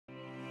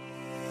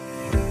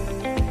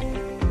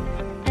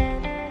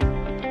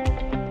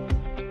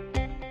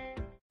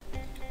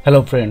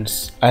Hello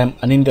friends, I am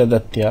Anindya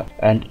Datya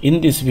and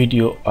in this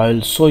video I will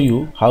show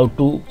you how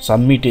to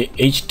submit a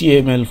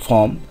HTML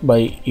form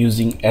by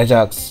using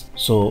Ajax.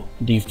 So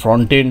the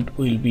front end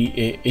will be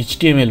a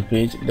HTML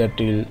page that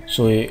will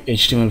show a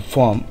HTML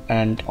form,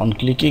 and on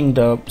clicking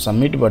the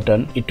submit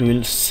button it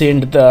will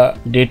send the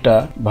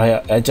data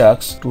via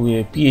Ajax to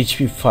a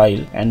PHP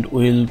file and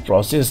will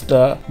process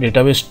the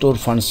database store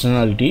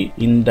functionality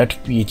in that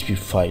PHP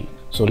file.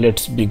 So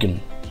let's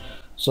begin.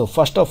 So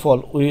first of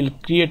all, we will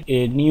create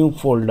a new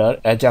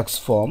folder Ajax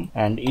form,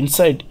 and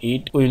inside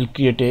it we will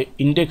create a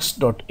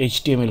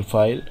index.html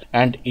file,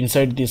 and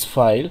inside this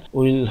file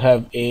we will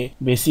have a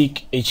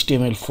basic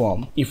HTML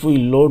form. If we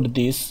load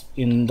this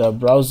in the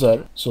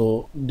browser,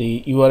 so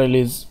the URL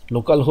is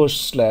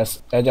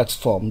localhost/Ajax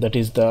form, that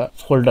is the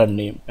folder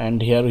name,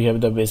 and here we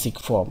have the basic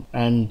form.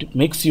 And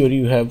make sure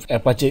you have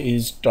Apache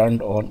is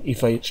turned on.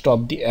 If I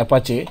stop the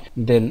Apache,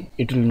 then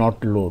it will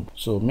not load.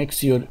 So make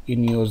sure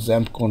in your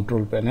XAMPP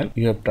control panel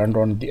you have turned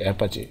on the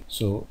Apache.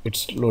 So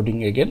it's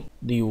loading again.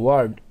 The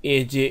word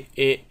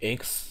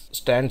AJAX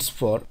stands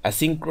for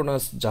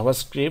asynchronous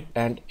JavaScript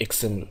and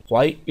XML.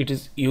 Why it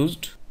is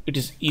used? It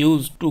is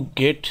used to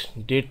get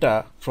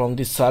data from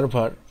the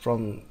server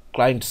from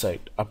client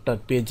side after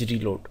page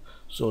reload.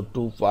 So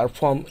to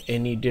perform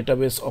any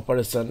database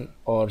operation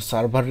or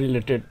server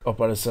related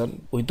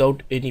operation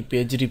without any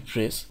page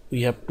refresh,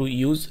 we have to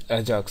use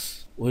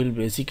Ajax. We will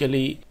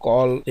basically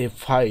call a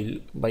file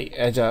by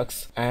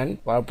Ajax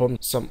and perform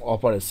some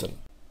operation.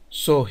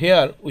 So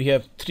here we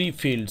have three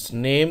fields: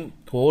 name,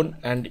 phone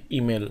and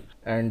email,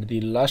 and the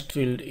last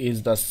field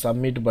is the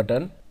submit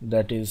button,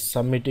 that is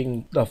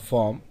submitting the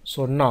form.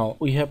 So now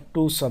we have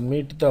to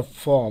submit the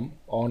form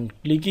on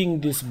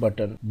clicking this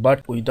button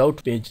but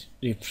without page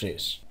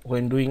refresh.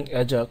 When doing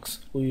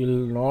Ajax we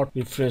will not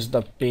refresh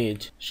the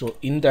page, so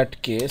in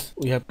that case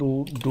we have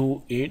to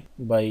do it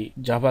by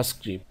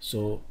JavaScript.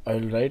 So I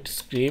will write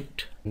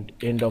script and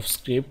end of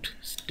script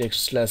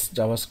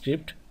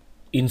text/JavaScript.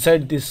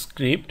 Inside this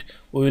script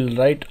we will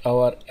write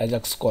our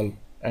Ajax call,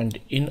 and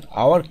in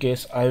our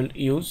case I will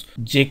use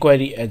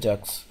jQuery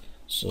Ajax.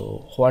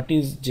 So what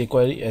is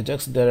jQuery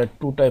Ajax? There are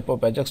two types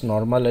of Ajax: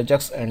 normal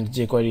Ajax and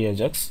jQuery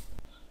Ajax.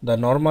 The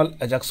normal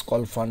Ajax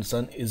call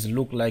function is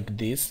look like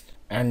this,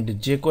 and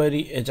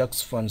jQuery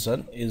Ajax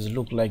function is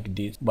look like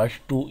this. But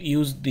to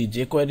use the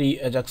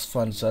jQuery Ajax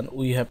function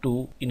we have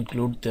to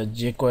include the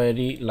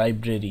jQuery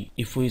library.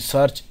 If we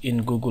search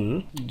in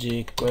Google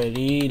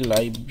jQuery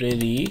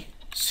library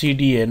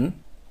CDN,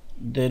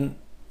 then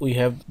we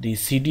have the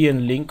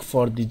CDN link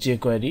for the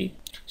jQuery.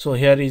 So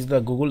here is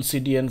the Google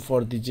CDN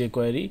for the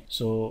jQuery.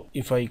 So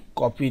if I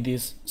copy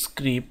this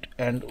script,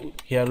 and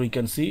here we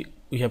can see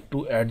we have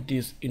to add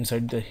this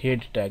inside the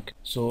head tag.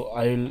 So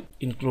I will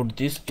include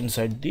this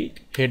inside the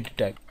head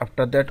tag.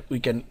 After that we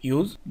can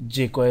use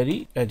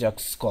jQuery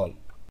Ajax call.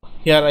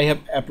 Here I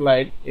have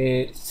applied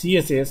a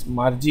CSS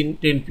margin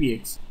 10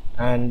 px,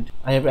 and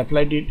I have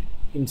applied it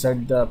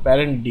inside the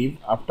parent div.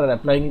 After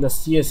applying the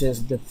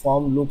CSS, the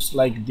form looks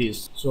like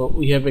this. So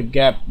we have a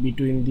gap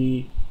between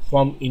the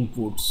form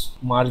inputs.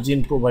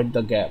 Margin provide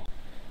the gap.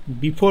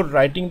 Before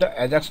writing the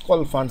Ajax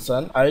call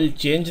function, I will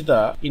change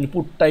the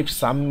input type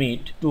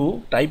submit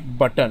to type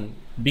button,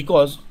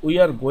 because we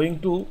are going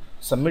to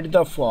submit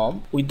the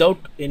form without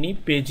any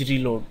page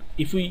reload.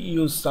 If we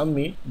use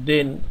submit,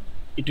 then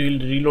it will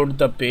reload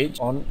the page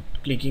on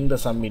clicking the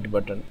submit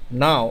button.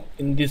 Now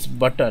in this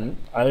button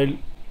I will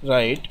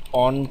write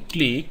on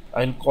click,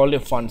 I will call a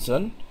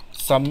function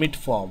submit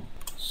form.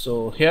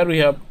 So here we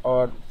have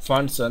our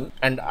function,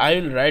 and I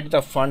will write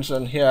the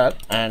function here,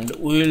 and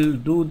we will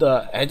do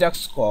the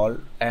Ajax call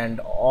and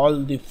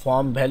all the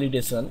form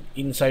validation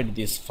inside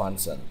this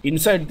function.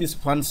 Inside this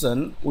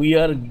function we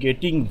are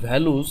getting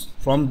values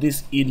from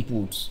these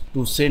inputs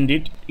to send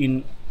it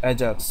in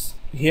Ajax.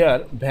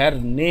 Here var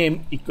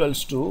name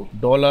equals to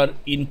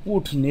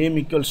 $input name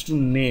equals to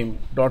name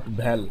dot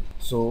val.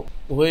 So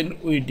when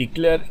we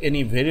declare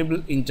any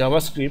variable in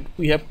JavaScript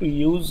we have to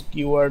use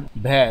keyword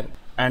var,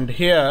 and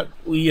here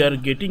we are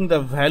getting the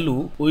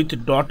value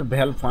with dot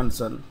val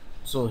function.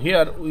 So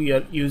here we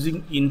are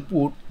using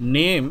input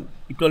name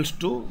equals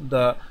to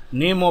the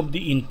name of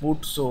the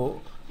input.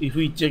 So if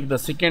we check the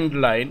second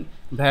line,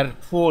 var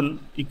phone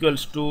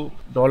equals to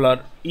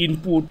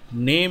 $input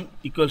name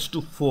equals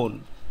to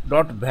phone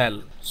dot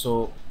val.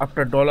 So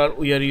after dollar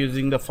we are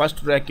using the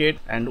first bracket,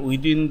 and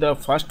within the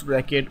first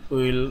bracket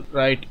we will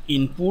write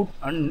input,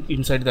 and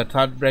inside the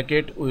third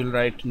bracket we will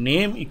write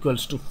name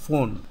equals to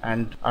phone,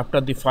 and after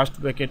the first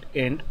bracket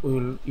end we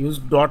will use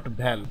dot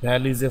val.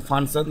 Val is a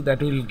function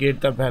that will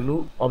get the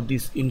value of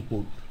this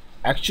input.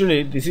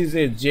 Actually this is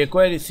a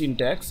jQuery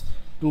syntax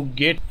to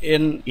get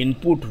an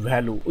input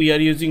value. We are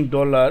using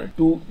dollar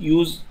to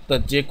use the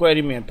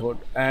jQuery method,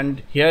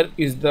 and here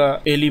is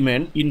the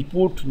element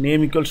input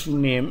name equals to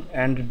name,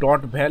 and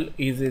dot val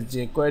is a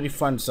jQuery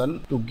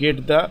function to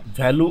get the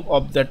value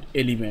of that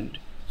element.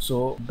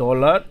 So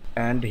dollar,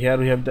 and here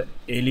we have the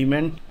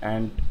element,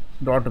 and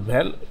dot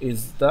val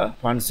is the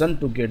function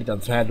to get the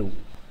value.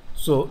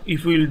 So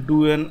if we will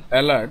do an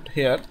alert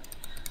here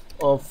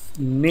of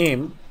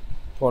name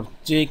for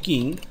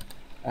checking,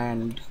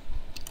 and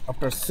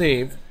after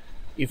save,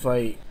 if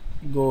I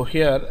go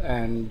here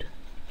and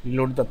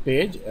reload the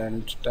page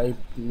and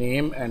type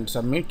name and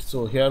submit,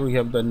 so here we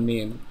have the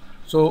name.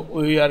 So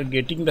we are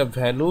getting the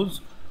values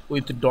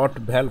with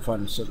 .val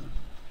function.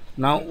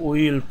 Now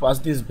we will pass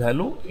this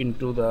value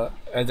into the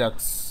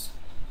Ajax.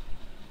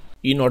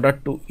 In order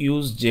to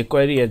use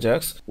jQuery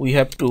Ajax, we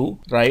have to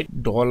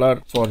write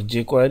dollar for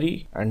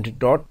jQuery and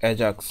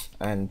 .ajax,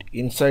 and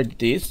inside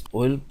this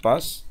we'll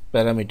pass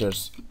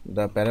parameters.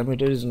 The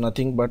parameter is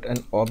nothing but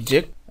an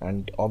object,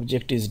 and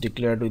object is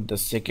declared with the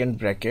second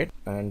bracket,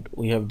 and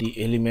we have the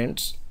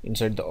elements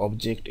inside the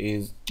object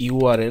is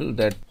URL,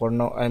 that for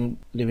now I'm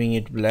leaving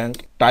it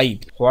blank.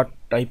 Type, what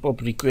type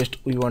of request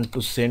we want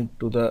to send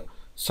to the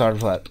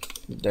server,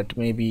 that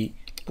may be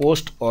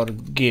post or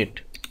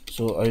get,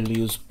 so I will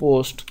use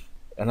post.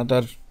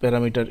 Another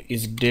parameter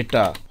is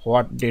data,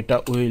 what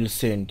data we will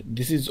send.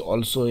 This is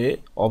also a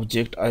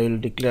object, I will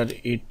declare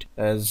it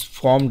as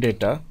form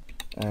data,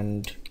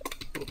 and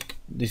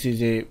this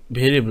is a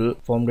variable,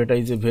 form data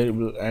is a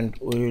variable, and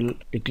we will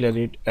declare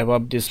it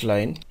above this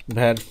line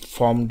where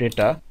form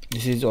data.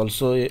 This is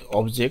also a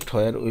object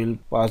where we will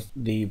pass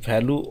the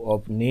value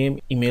of name,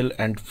 email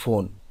and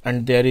phone.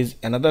 And there is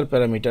another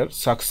parameter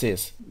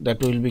success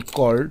that will be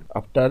called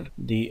after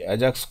the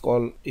Ajax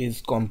call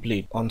is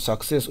complete. On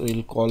success we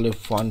will call a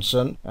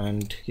function,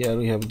 and here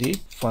we have the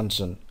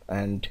function,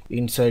 and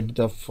inside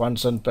the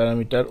function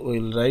parameter we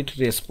will write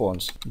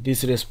response.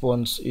 This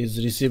response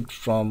is received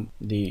from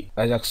the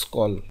Ajax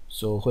call.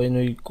 So when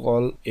we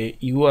call a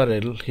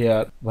URL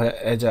here via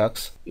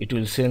Ajax, it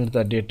will send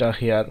the data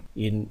here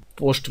in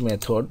post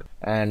method,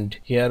 and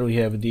here we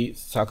have the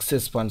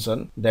success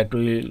function that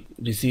will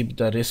receive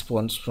the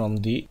response from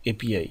the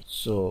API.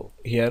 So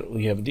here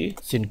we have the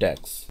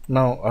syntax.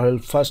 Now I will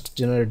first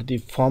generate the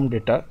form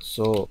data.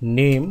 So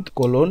name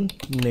colon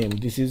name,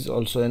 this is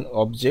also an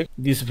object.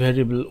 This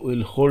variable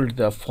will hold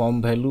the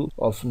form value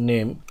of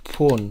name.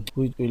 Phone,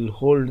 which will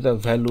hold the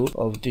value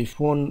of the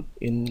phone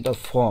in the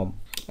form,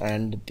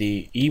 and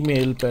the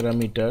email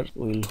parameter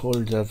will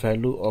hold the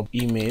value of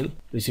email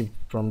received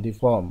from the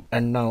form.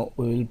 And now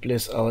we will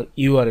place our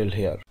URL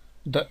here.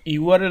 The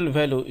URL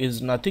value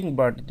is nothing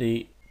but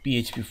the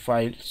PHP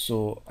file,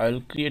 so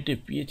I'll create a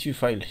PHP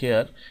file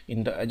here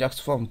in the Ajax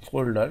form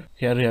folder.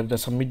 Here we have the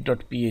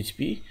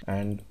submit.php,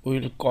 and we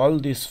will call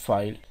this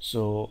file.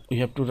 So we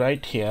have to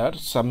write here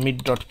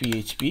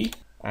submit.php,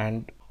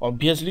 and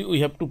obviously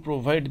we have to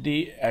provide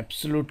the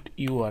absolute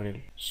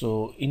URL.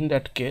 So in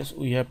that case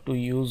we have to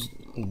use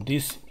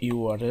this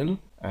URL,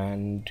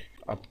 and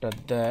after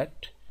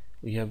that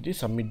we have the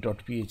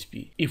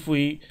submit.php. If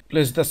we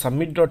place the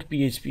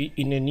submit.php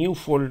in a new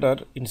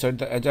folder inside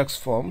the Ajax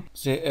form,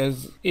 say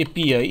as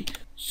API,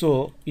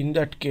 so in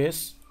that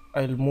case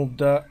I'll move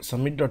the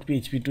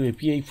submit.php to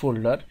API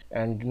folder,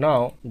 and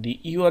now the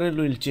URL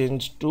will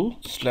change to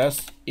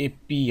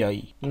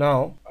 /API.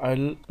 Now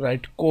I'll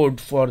write code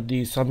for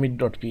the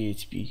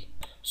submit.php.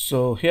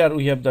 So here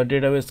we have the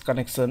database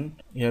connection.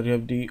 Here we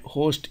have the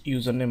host,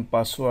 username,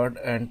 password,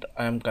 and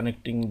I am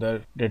connecting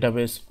the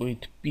database with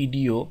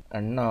PDO,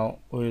 and now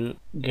we'll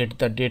get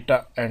the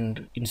data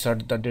and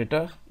insert the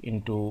data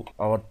into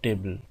our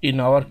table. In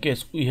our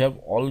case we have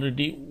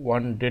already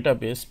one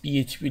database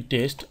PHP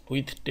test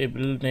with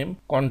table name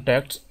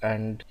contacts,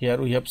 and here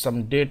we have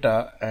some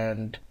data,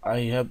 and I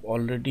have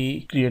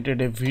already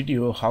created a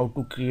video how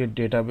to create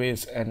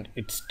database and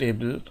its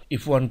table.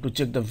 If you want to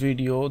check the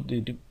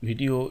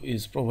video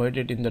is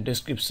provided in the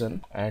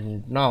description.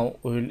 And now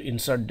we will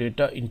insert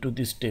data into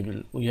this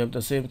table. We have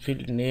the same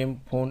field,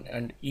 name, phone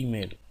and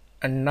email.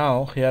 And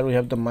now here we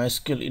have the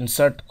MySQL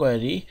insert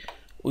query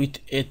with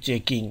a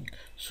checking.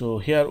 So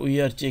here we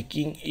are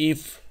checking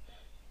if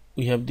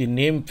we have the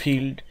name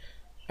field,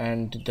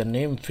 and the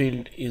name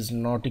field is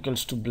not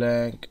equals to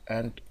blank,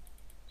 and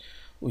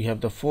we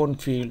have the phone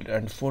field,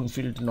 and phone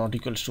field not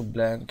equals to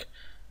blank,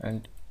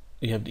 and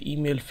we have the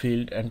email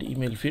field, and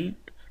email field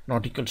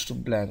not equals to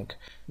blank.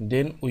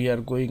 Then we are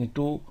going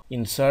to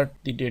insert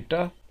the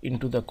data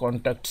into the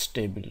contacts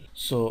table.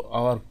 So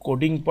our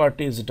coding part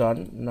is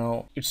done.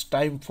 Now it's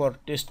time for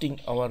testing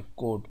our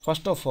code.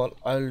 First of all,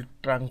 I'll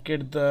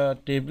truncate the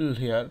table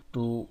here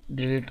to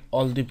delete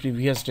all the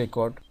previous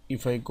record.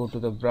 If I go to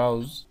the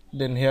browse,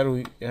 then here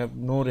we have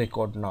no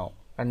record now.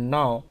 And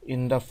now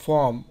in the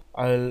form,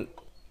 I'll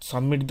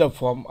submit the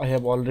form. I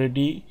have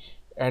already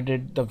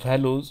added the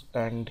values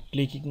and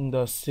clicking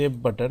the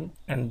save button,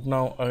 and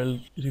now I will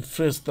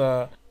refresh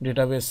the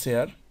database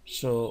here.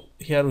 So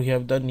here we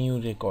have the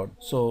new record.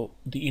 So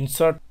the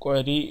insert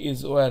query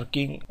is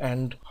working.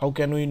 And how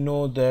can we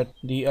know that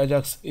the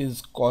Ajax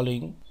is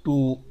calling?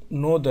 To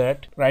know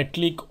that, right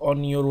click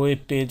on your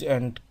web page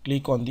and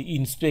click on the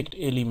inspect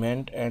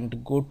element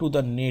and go to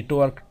the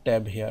network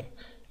tab here.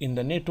 In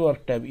the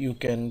network tab you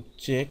can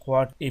check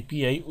what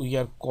API we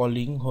are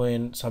calling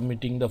when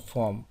submitting the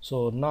form.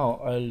 So now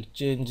I'll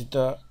change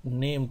the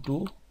name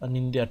to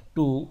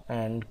Anindya2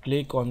 and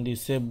click on the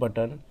save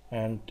button,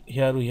 and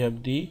here we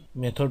have the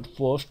method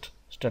post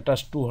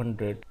status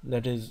 200,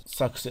 that is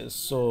success.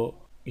 So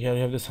here we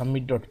have the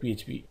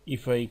submit.php.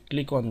 If I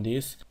click on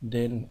this,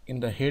 then in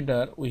the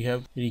header we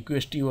have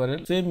request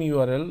URL, same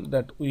URL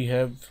that we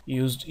have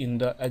used in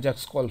the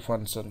Ajax call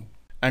function.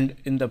 And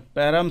in the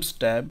params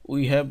tab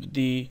we have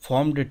the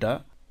form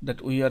data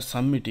that we are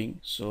submitting.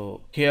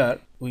 So here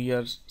we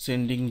are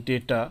sending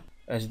data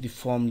as the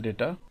form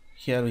data.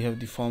 Here we have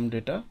the form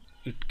data,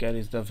 it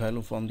carries the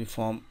value from the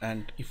form.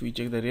 And if we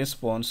check the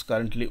response,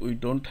 currently we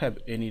don't have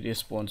any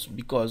response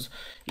because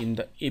in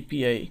the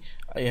API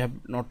I have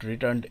not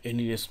returned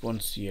any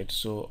response yet.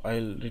 So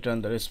I'll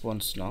return the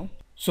response now.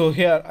 So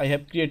here I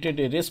have created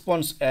a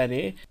response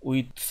array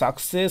with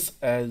success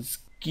as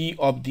key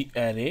of the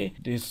array.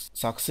 This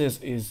success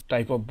is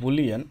type of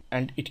boolean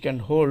and it can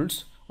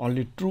holds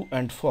only true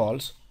and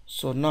false.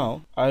 So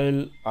now I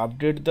will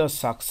update the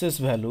success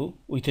value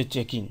with a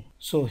checking.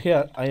 So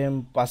here I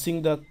am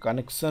passing the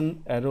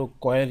connection arrow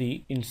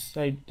query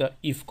inside the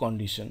if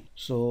condition.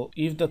 So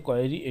if the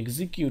query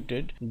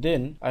executed,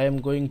 then I am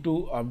going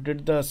to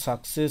update the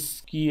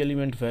success key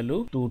element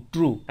value to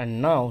true.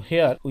 And now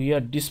here we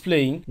are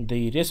displaying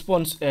the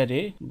response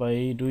array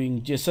by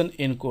doing JSON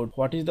encode.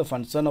 What is the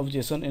function of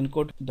JSON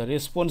encode? The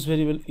response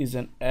variable is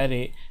an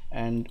array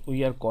and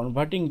we are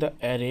converting the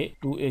array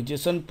to a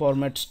JSON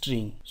format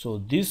string.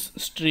 So this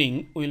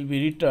string will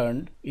be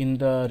returned in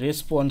the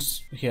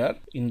response here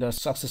in the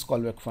success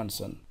callback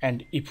function.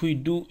 And if we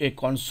do a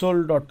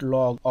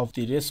console.log of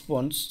the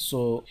response,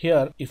 so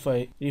here if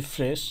I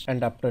refresh,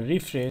 and after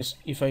refresh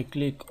if I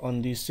click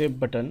on the save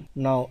button,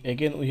 now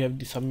again we have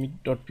the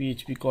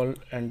submit.php call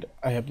and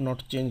I have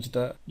not changed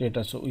the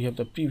data, so we have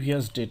the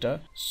previous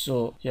data.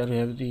 So here we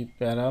have the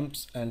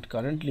params and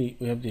currently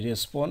we have the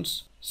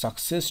response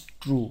success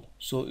true.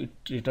 So it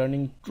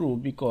returning true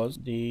because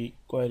the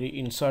query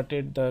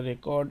inserted the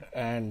record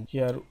and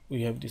here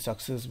we have the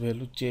success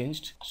value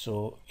changed.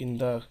 So in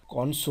the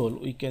console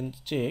we can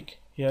check,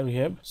 here we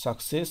have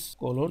success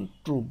colon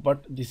true,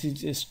 but this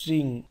is a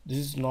string, this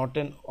is not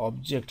an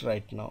object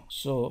right now.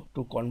 So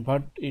to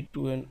convert it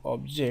to an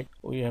object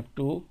we have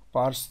to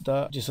parse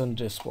the JSON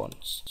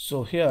response.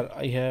 So here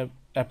I have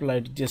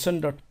applied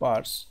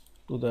JSON.parse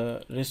to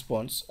the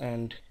response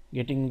and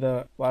getting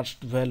the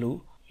parsed value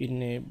in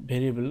a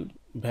variable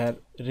var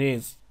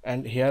res,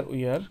 and here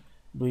we are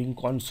doing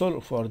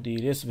console for the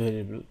res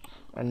variable.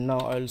 And now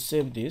I will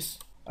save this,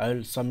 I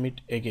will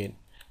submit again.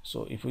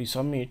 So if we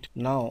submit,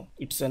 now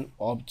it's an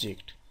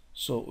object,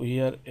 so we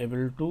are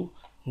able to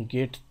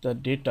get the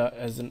data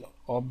as an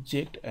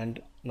object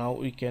and now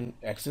we can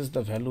access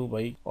the value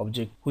by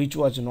object, which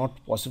was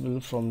not possible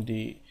from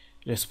the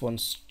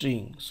response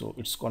string. So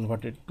it's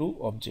converted to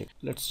object.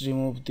 Let's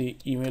remove the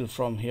email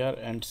from here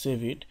and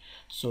save it.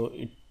 So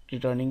it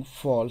returning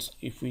false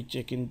if we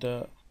check in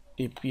the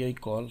API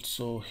call.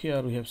 So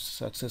here we have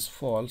success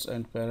false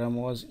and param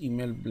was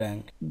email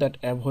blank. That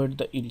avoid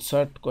the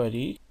insert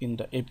query in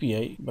the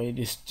API by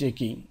this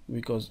checking,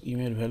 because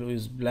email value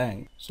is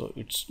blank, so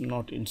it's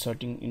not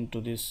inserting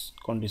into this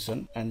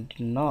condition. And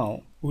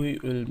now we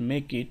will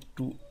make it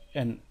to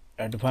an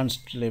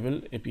advanced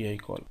level API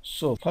call.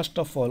 So first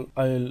of all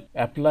I will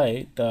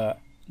apply the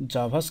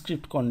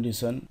JavaScript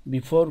condition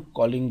before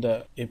calling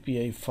the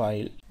API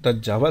file. The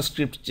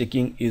JavaScript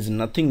checking is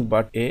nothing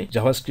but a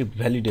JavaScript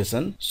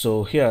validation.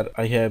 So here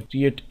I have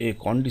create a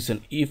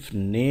condition if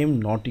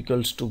name not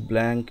equals to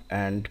blank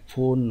and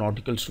phone not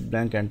equals to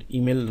blank and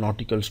email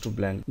not equals to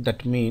blank.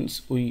 That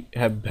means we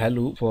have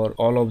value for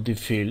all of the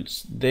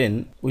fields.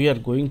 Then we are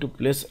going to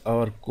place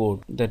our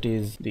code, that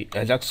is the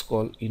Ajax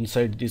call,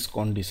 inside this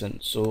condition.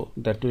 So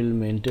that will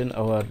maintain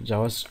our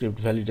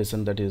JavaScript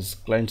validation, that is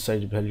client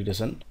side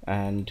validation.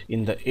 And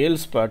in the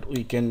else part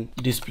we can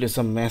display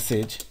some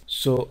message.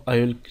 So I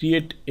will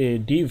create a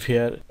div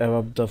here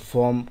above the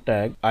form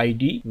tag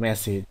ID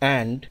message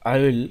and I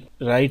will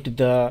write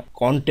the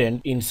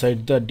content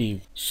inside the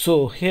div.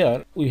 So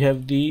here we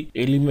have the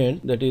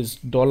element that is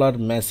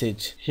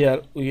 $message.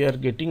 Here we are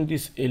getting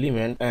this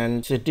element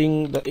and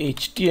setting the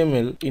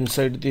HTML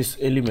inside this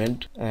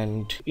element,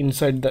 and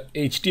inside the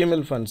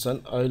HTML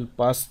function I will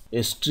pass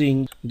a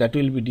string that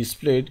will be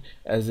displayed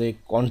as a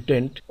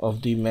content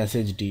of the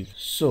message div.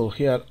 So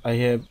here I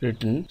have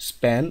written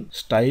span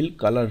style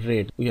color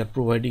red. We are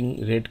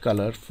providing red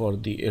color for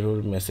the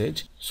error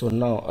message. So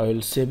now I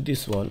will save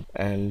this one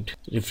and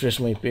refresh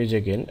my page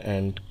again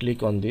and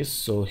click on this.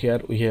 So here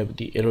we have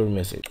the error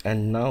message,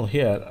 and now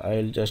here I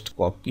will just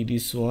copy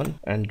this one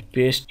and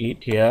paste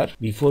it here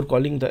before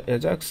calling the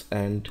Ajax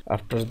and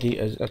after the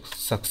Ajax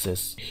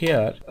success.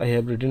 Here I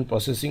have written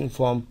processing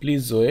form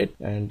please wait,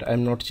 and I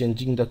am not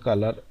changing the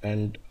color,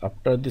 and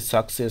after the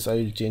success I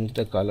will change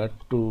the color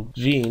to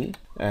green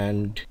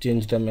and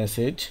change the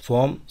message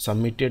form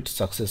submitted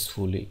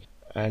successfully.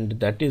 And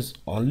that is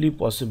only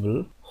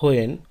possible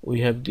when we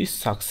have the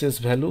success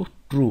value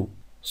true.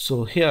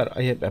 So here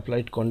I have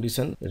applied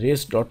condition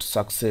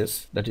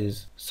res.success, that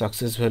is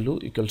success value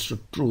equals to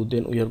true.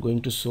 Then we are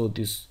going to show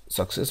this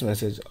success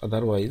message,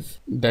 otherwise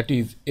that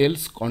is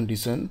else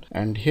condition,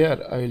 and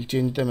here I will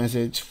change the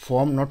message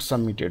form not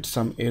submitted,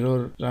 some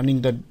error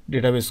running the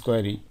database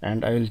query,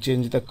 and I will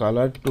change the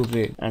color to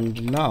red,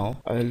 and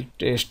now I will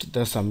test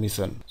the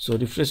submission. So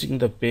refreshing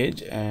the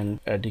page and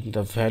adding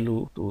the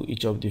value to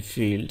each of the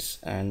fields,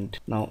 and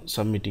now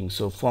submitting.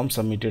 So form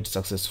submitted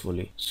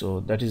successfully.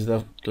 So that is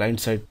the client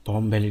side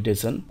form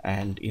validation,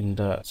 and in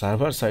the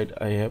server side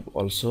I have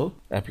also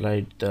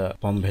applied the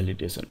form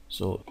validation.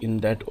 So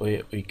in that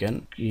way we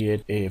can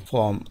create a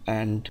form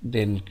and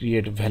then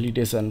create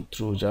validation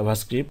through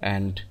JavaScript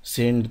and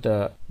send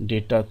the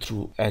data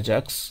through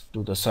Ajax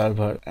to the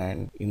server,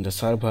 and in the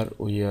server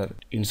we are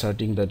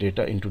inserting the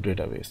data into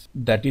database.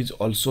 That is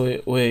also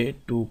a way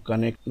to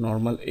connect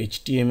normal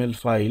HTML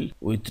file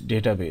with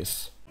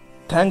database.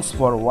 Thanks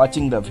for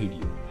watching the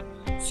video.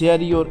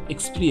 Share your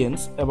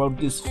experience about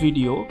this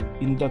video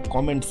in the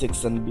comment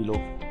section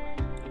below.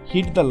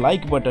 Hit the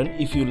like button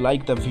if you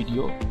like the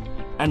video,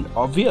 and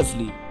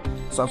obviously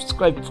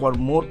subscribe for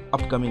more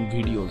upcoming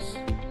videos.